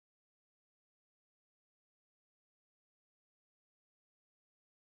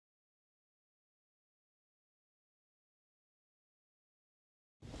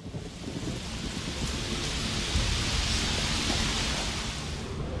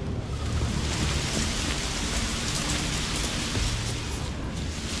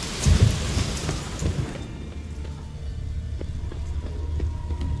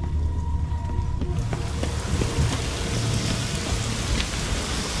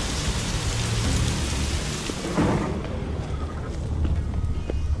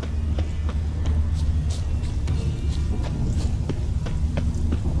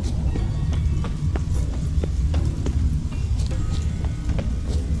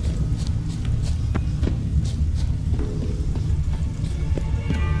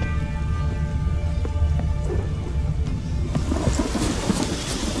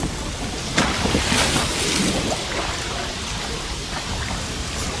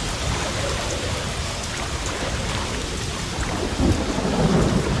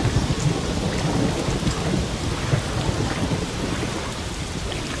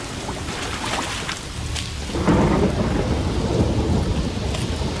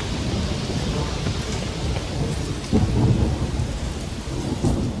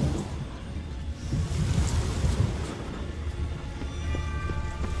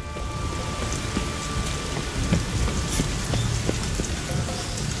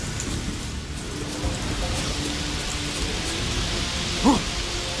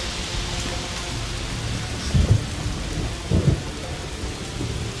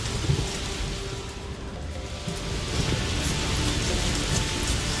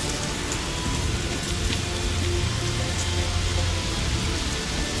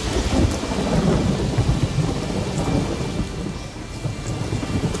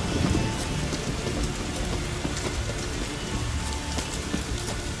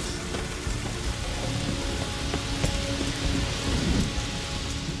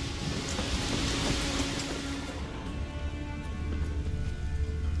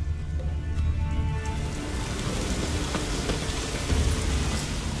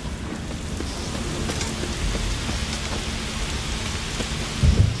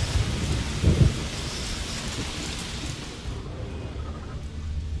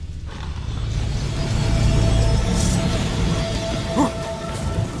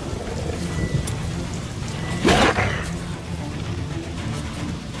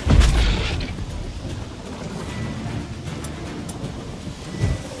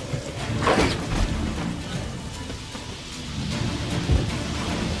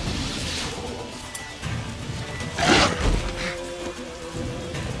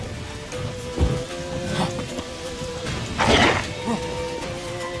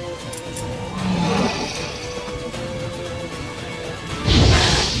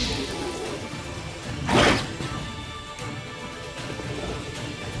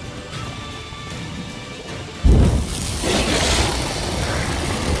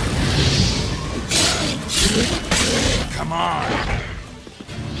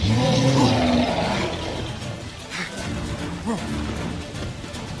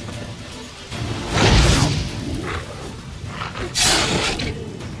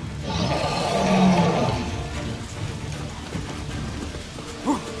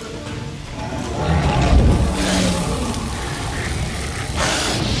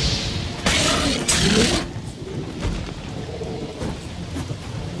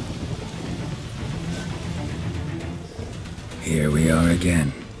Here we are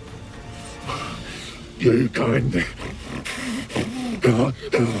again. You kindly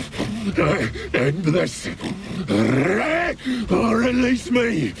end this, or release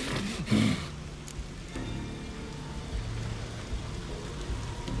me.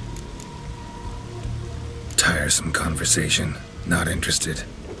 Tiresome conversation. Not interested.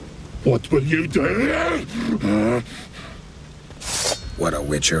 What will you do? What a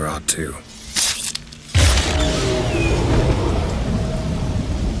witcher ought to.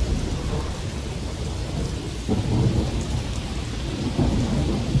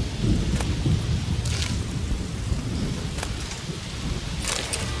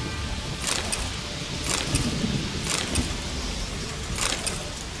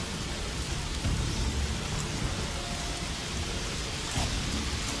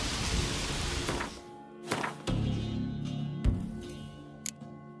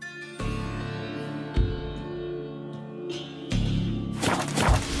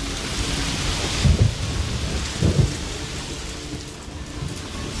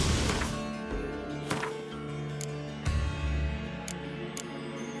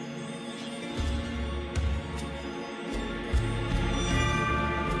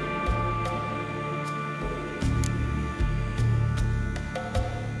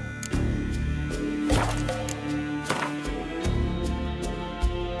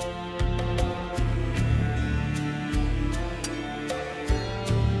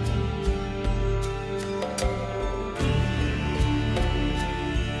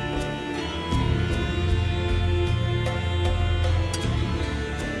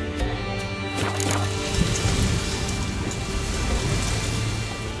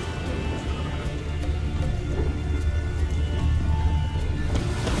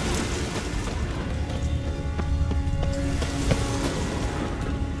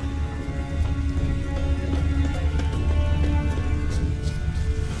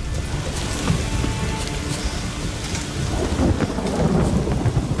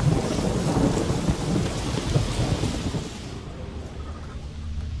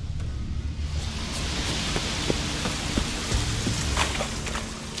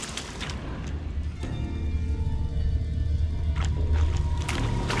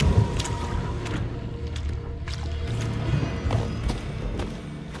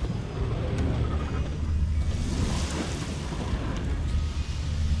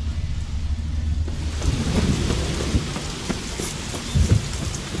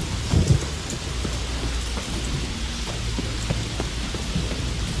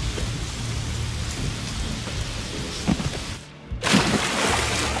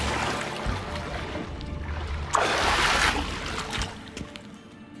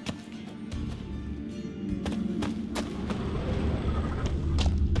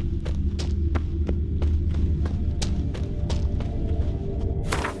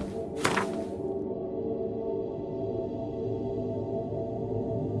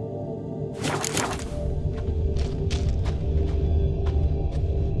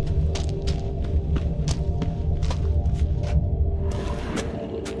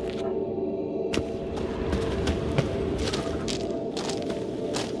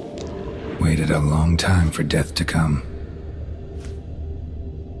 Waited a long time for death to come.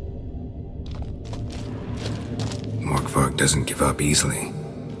 Morkvarg doesn't give up easily.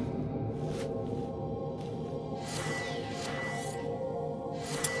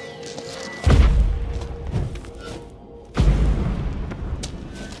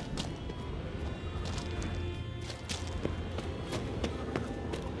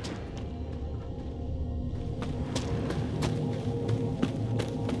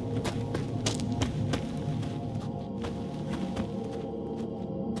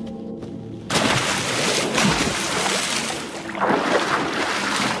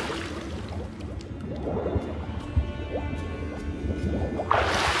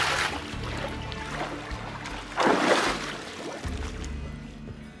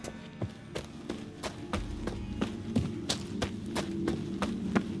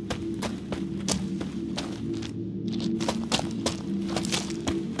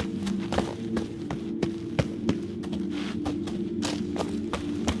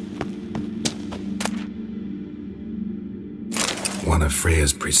 One of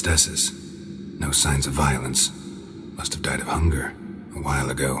Freya's priestesses. No signs of violence. Must have died of hunger a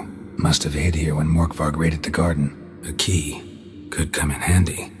while ago. Must have hid here when Morkvarg raided the garden. A key could come in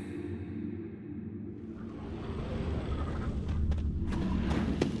handy.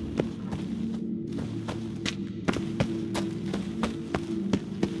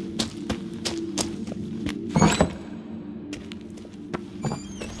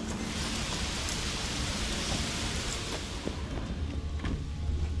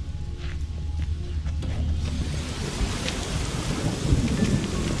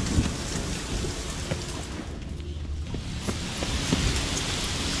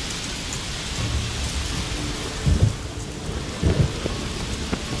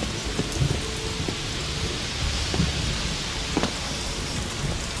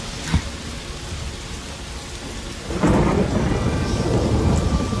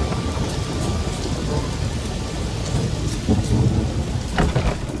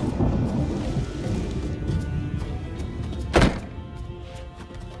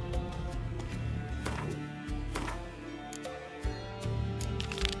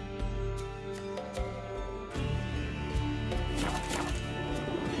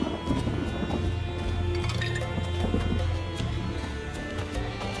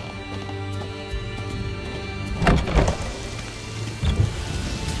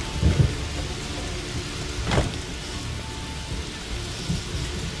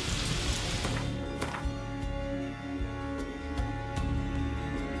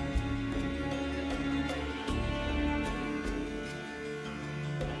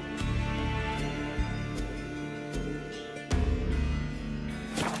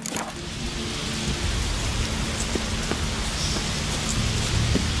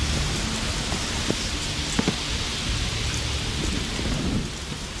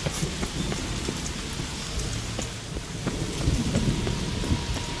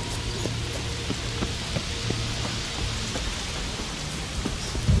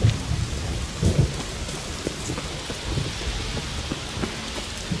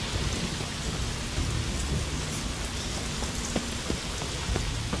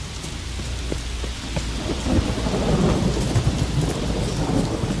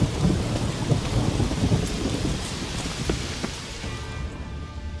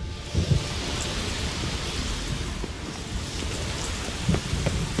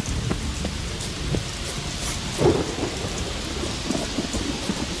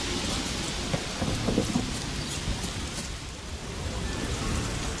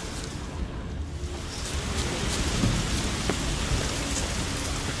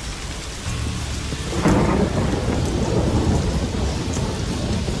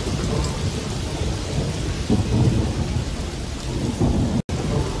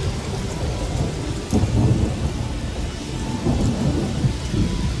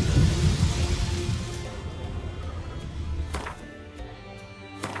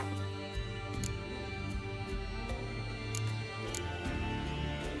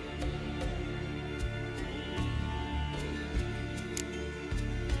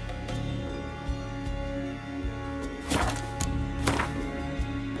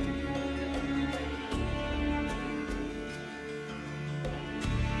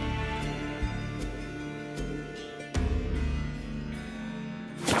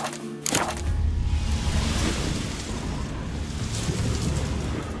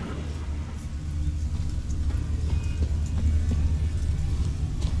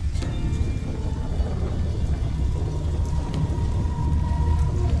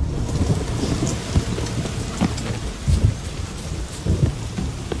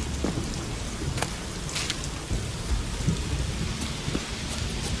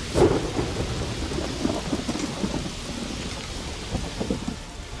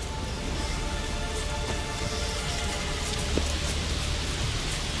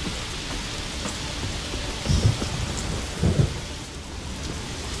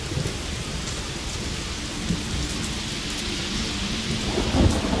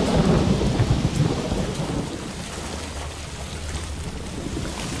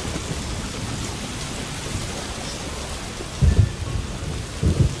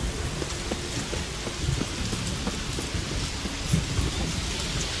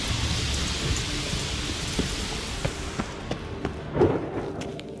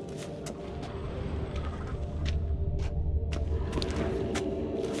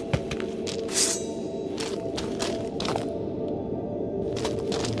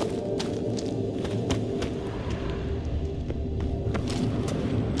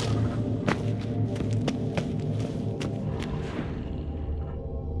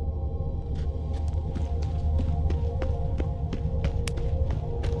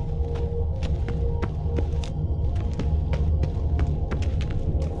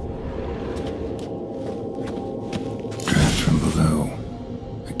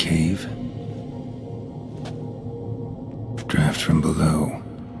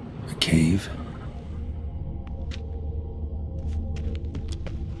 cave?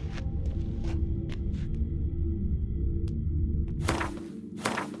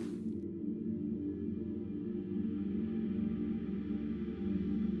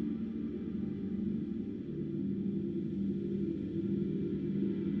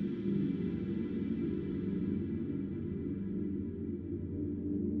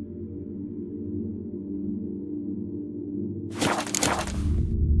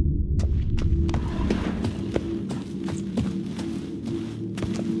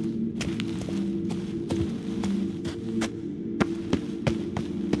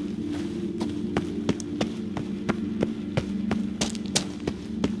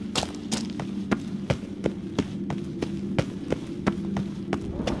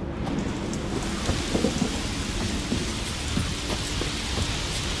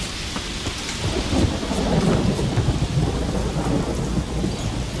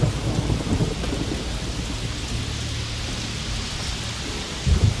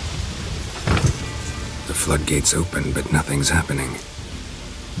 The floodgates open, but nothing's happening.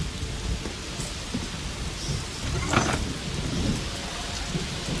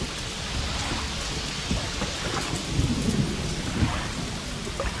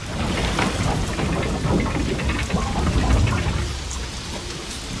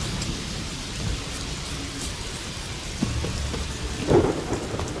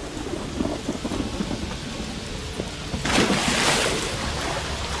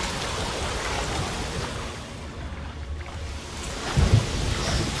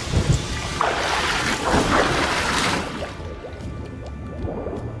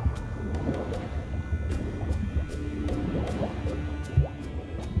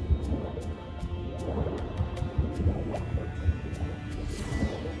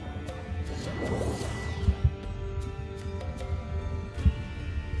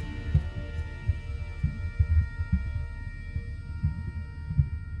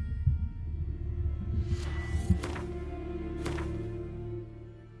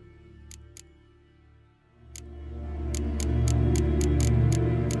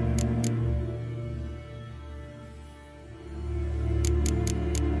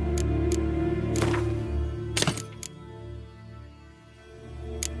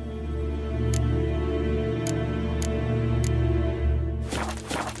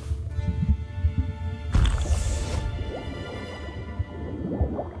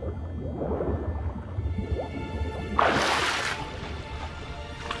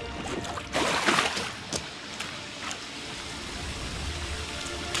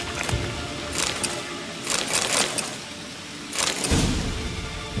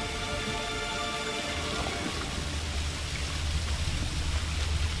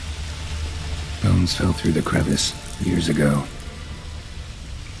 Bones fell through the crevice years ago.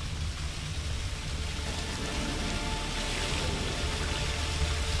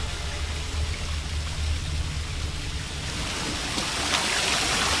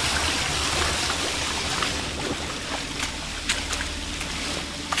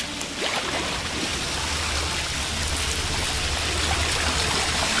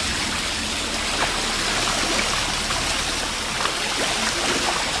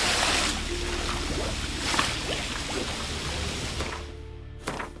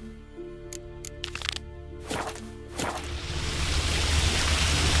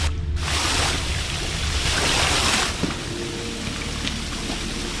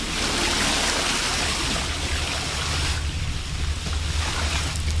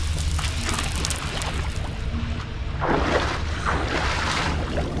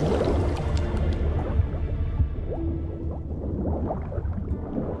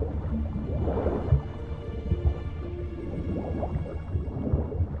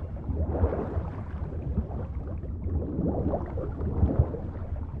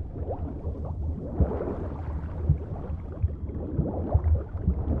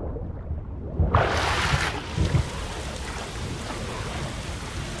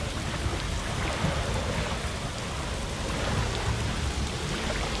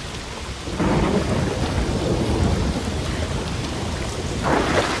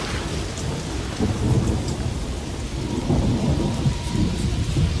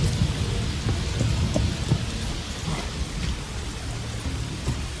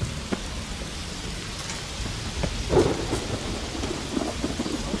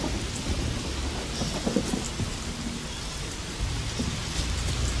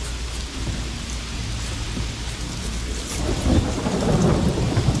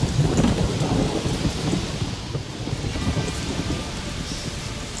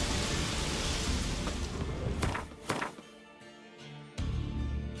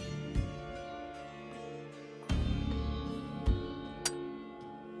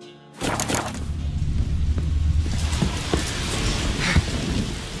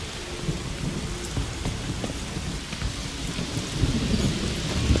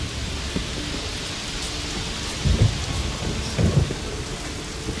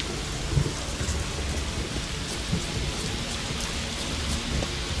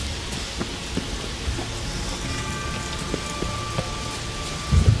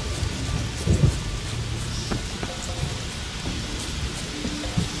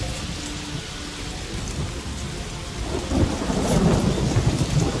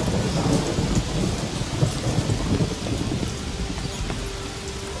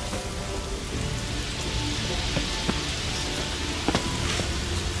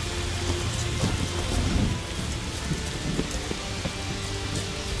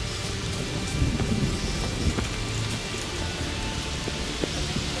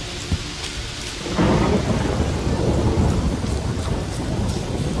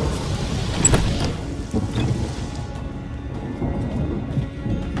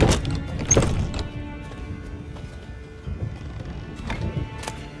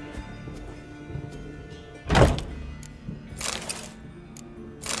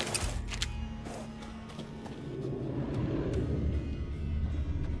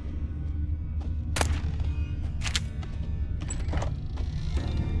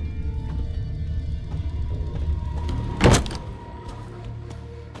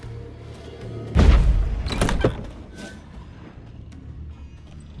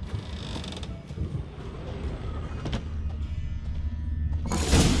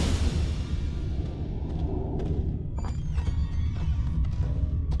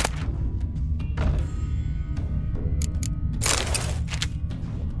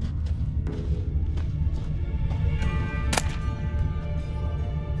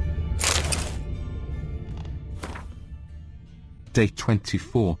 Day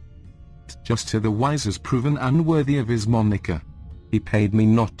 24. Just to the wise has proven unworthy of his moniker. He paid me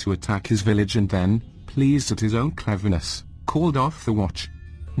not to attack his village and then, pleased at his own cleverness, called off the watch.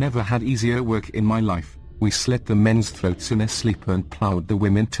 Never had easier work in my life. We slit the men's throats in their sleep and ploughed the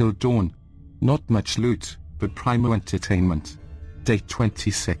women till dawn. Not much loot, but primo entertainment. Day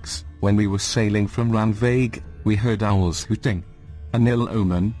 26. When we were sailing from Ranveig, we heard owls hooting. An ill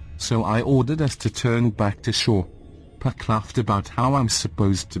omen, so I ordered us to turn back to shore. Puck laughed about how I'm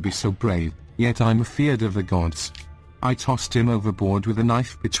supposed to be so brave, yet I'm afeard of the gods. I tossed him overboard with a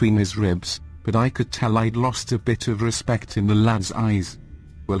knife between his ribs, but I could tell I'd lost a bit of respect in the lad's eyes.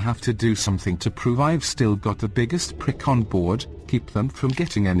 We'll have to do something to prove I've still got the biggest prick on board, keep them from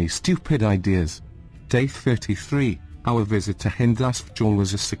getting any stupid ideas. Day 33. Our visit to Hindusfjall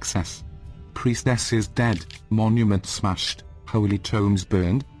was a success. Priestess is dead, monument smashed, holy tomes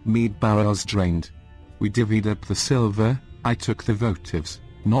burned, mead barrels drained. We divvied up the silver, I took the votives,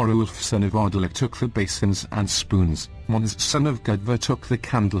 Norulf son of Odala took the basins and spoons, Mons son of Gudva took the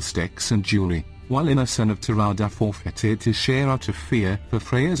candlesticks and jewelry, while Inna son of Tarada forfeited his share out of fear for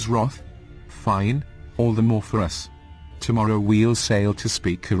Freya's wrath. Fine, all the more for us. Tomorrow we'll sail to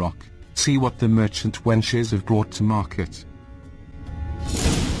Speakerrock, see what the merchant wenches have brought to market.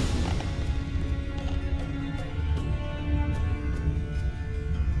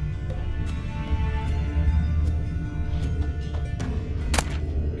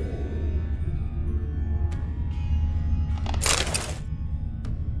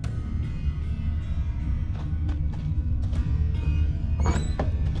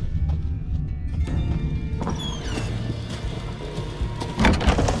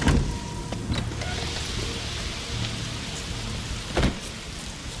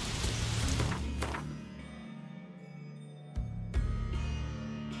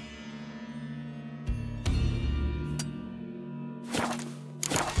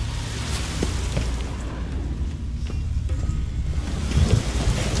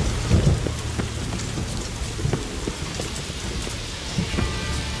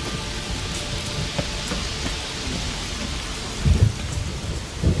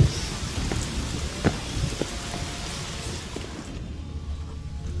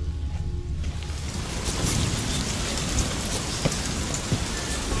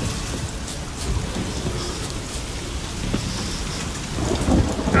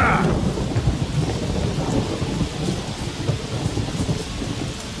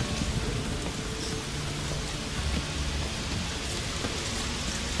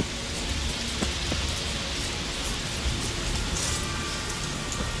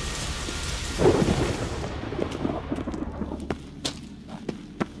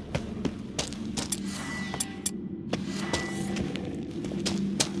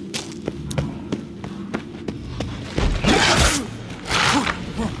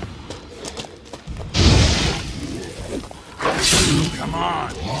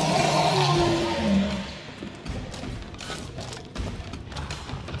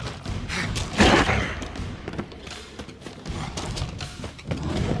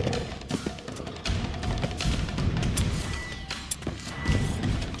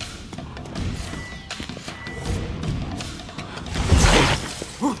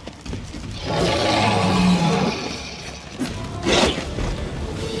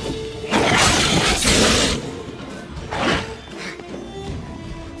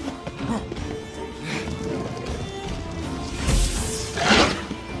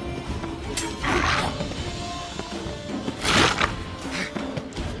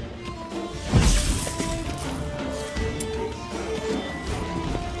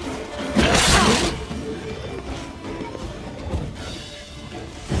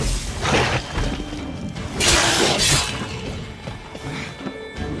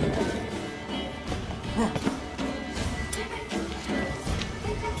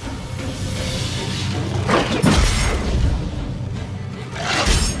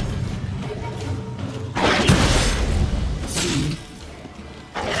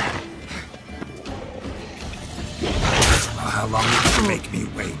 Make me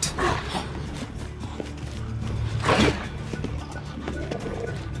wait.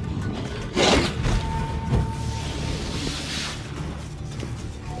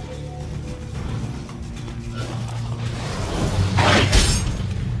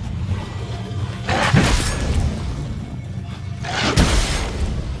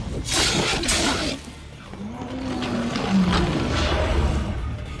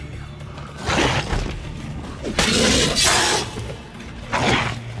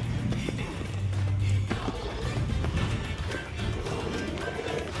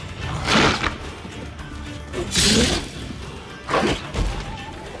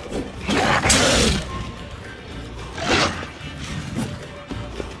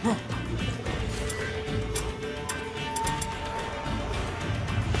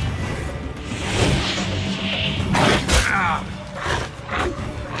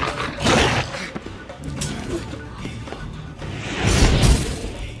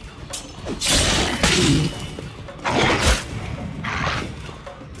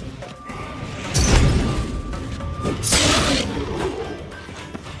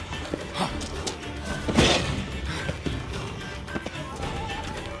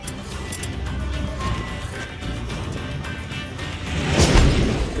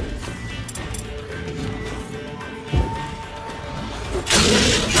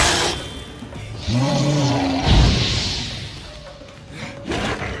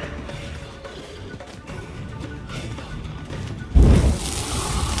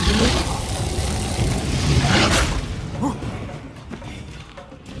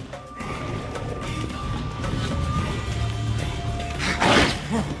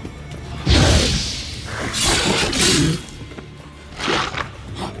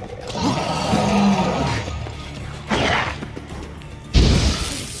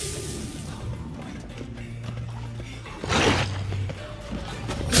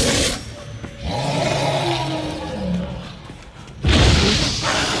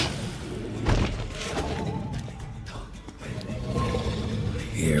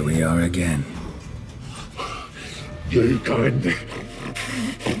 again. You can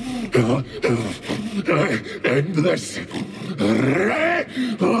end this,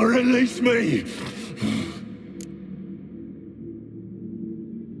 or release me.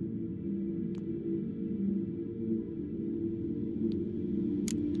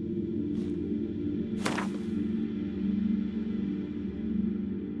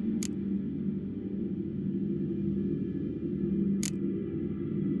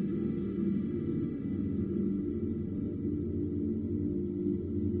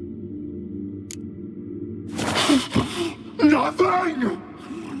 Nothing!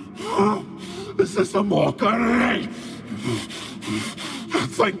 This is a mockery!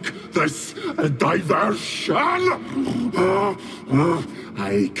 Think this a diversion?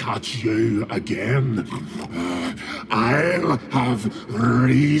 I catch you again. I'll have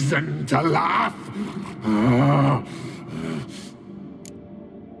reason to laugh.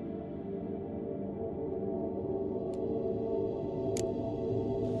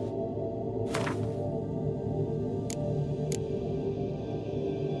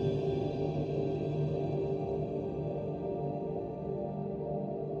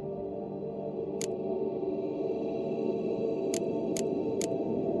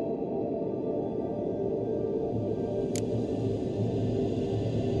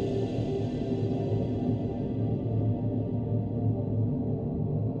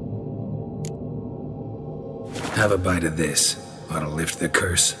 Have a bite of this. Ought to lift the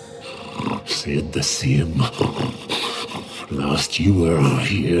curse. Said the same. Last you were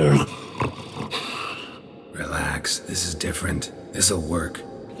here. Relax. This is different. This'll work.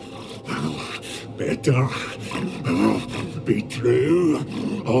 Better be true,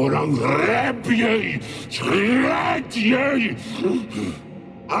 or I'll rip you, shred you.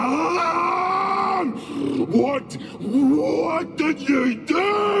 Alan! What did you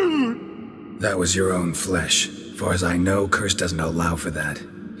do? That was your own flesh. Far as I know, curse doesn't allow for that.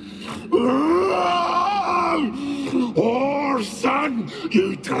 Orson,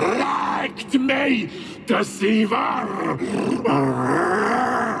 you tracked me, deceiver!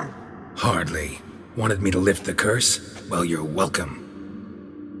 Hardly. Wanted me to lift the curse? Well, you're welcome.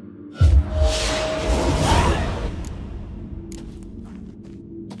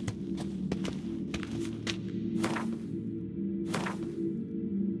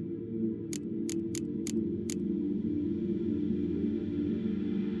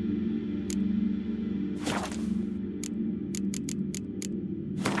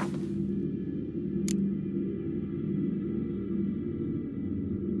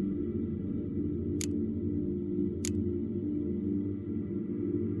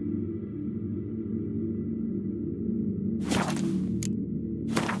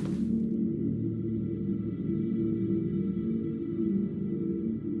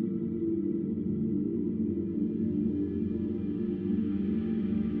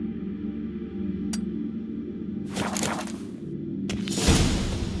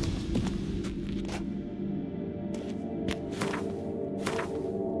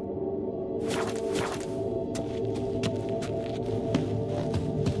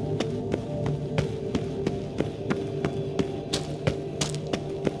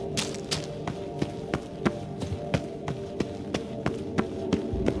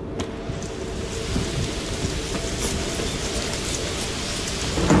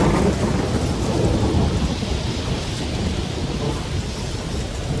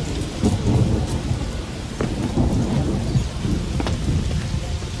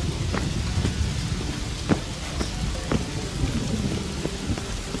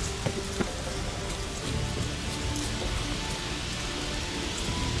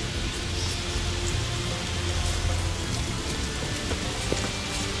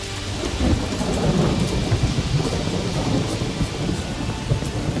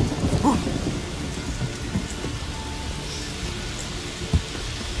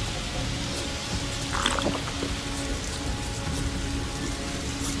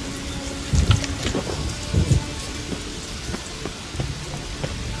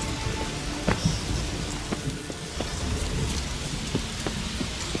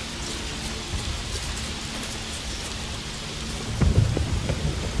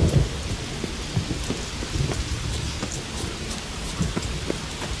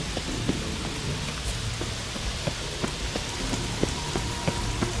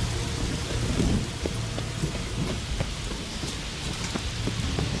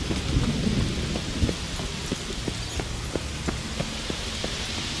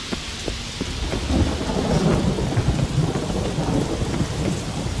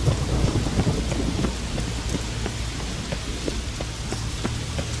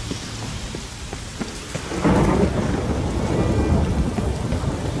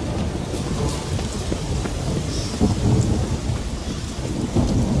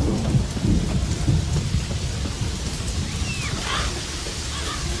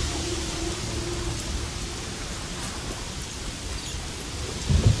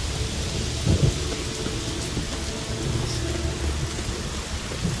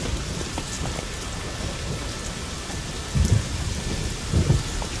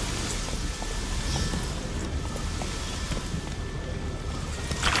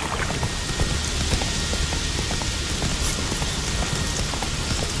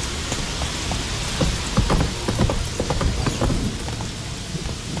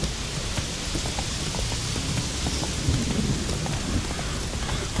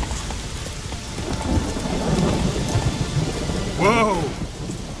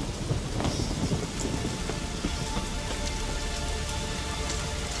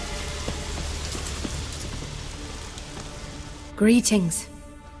 Greetings.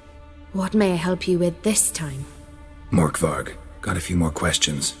 What may I help you with this time? Morkvarg, got a few more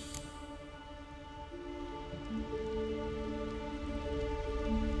questions.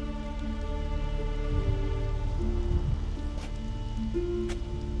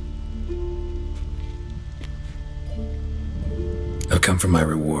 I've come for my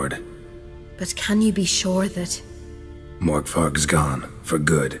reward. But can you be sure that... Morkvarg's gone, for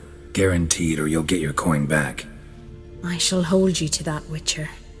good. Guaranteed, or you'll get your coin back. I shall hold you to that, Witcher.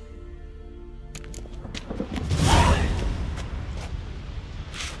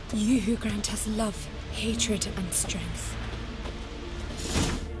 You who grant us love, hatred, and strength.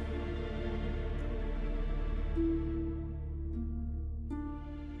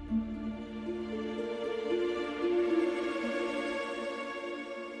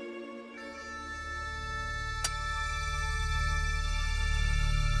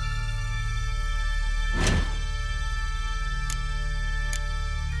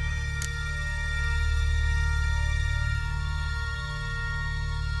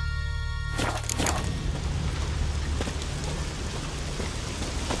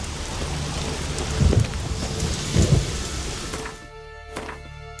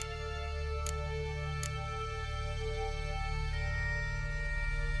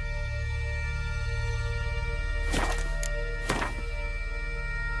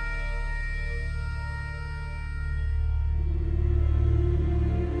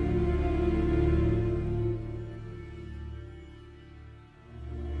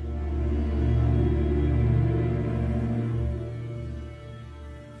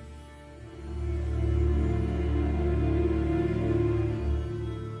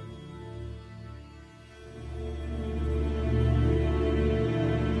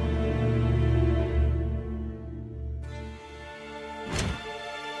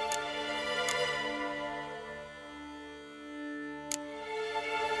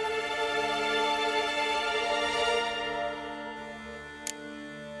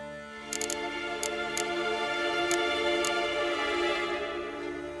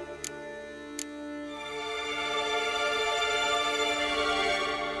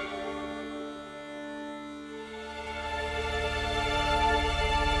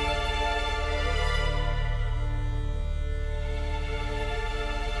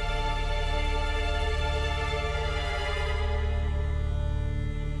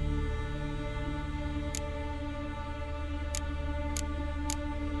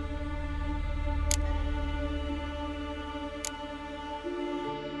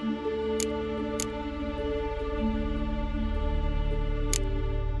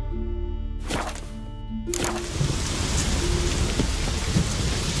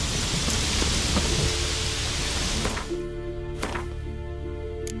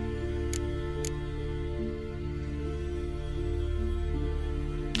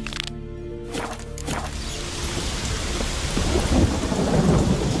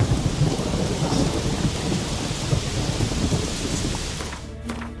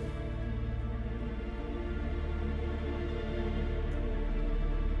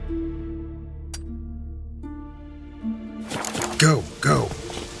 Go, go.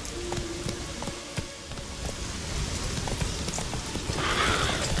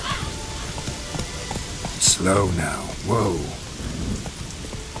 Slow now, whoa.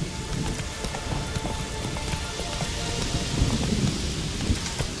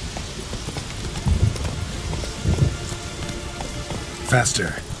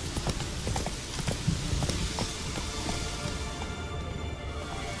 Faster.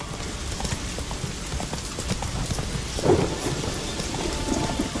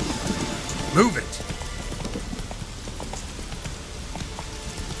 Move it.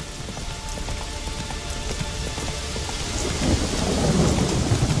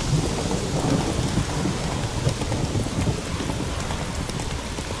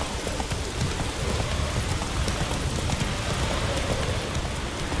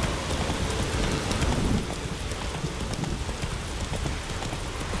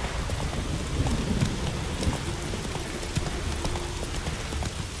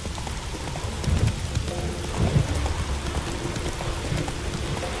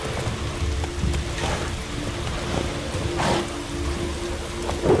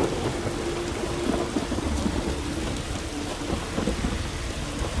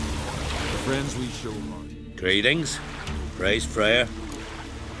 Friends we show heart. Greetings. Praise Freya.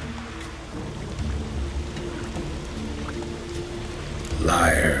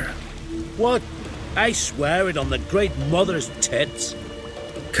 Liar. What? I swear it on the great mother's tits.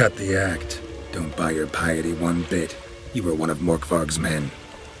 Cut the act. Don't buy your piety one bit. You were one of Morkvarg's men.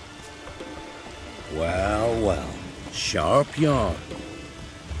 Well, well. Sharp yarn.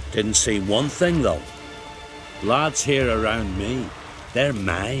 Didn't see one thing, though. Lads here around me, they're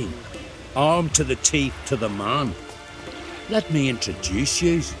mine. Armed to the teeth to the man. Let me introduce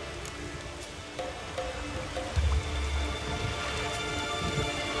you.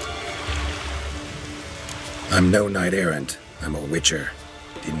 I'm no knight errant. I'm a witcher.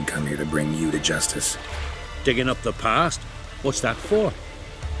 Didn't come here to bring you to justice. Digging up the past? What's that for?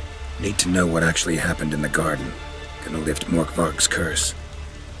 Need to know what actually happened in the garden. Gonna lift Morkvarg's curse.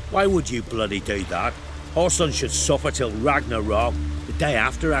 Why would you bloody do that? Our son should suffer till Ragnarok. The day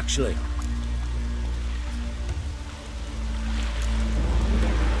after, actually.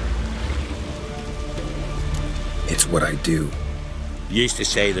 It's what I do. Used to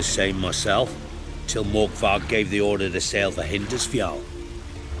say the same myself, till Morkvarg gave the order to sail for Hindisfjall.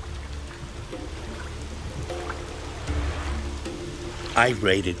 I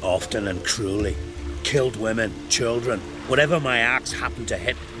raided often and cruelly. Killed women, children, whatever my axe happened to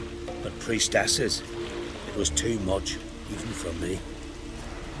hit. But priestesses, it was too much, even for me.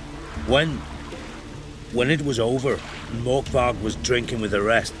 When it was over, and Morkvarg was drinking with the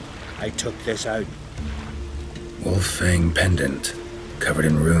rest, I took this out. Wolf-fang pendant, covered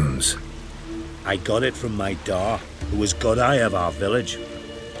in runes. I got it from my da, who was Godai of our village.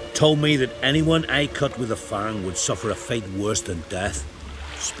 Told me that anyone I cut with a fang would suffer a fate worse than death.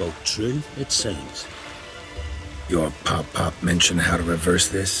 Spoke true, it seems. Your pop mentioned how to reverse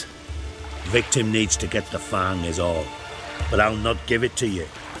this? Victim needs to get the fang is all. But I'll not give it to you.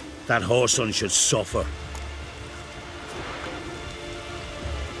 That whoreson should suffer.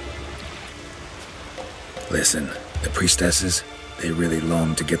 Listen, the priestesses, they really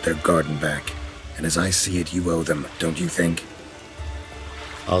long to get their garden back. And as I see it, you owe them, don't you think?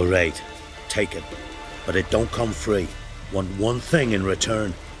 All right, take it. But it don't come free. Want one thing in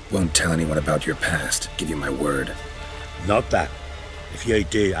return. Won't tell anyone about your past, give you my word. Not that. If you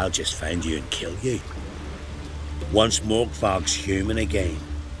do, I'll just find you and kill you. Once Morkvarg's human again,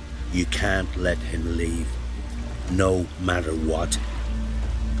 you can't let him leave. No matter what.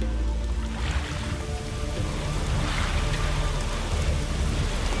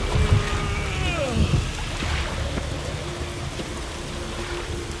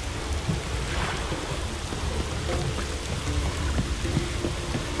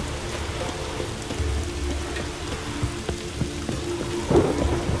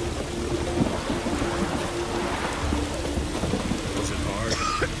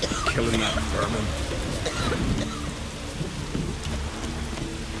 Killing that vermin.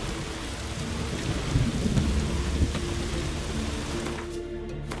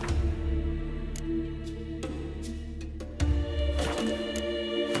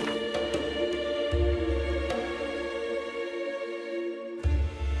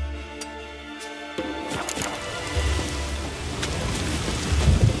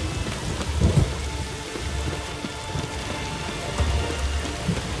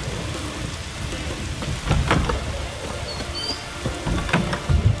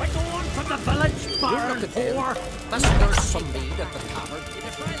 Listen, there's some mead at the tavern.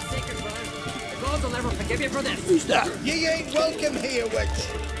 The gods will never forgive you for this. Who's that? Ye ain't welcome here,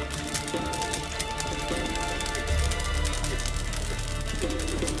 witch.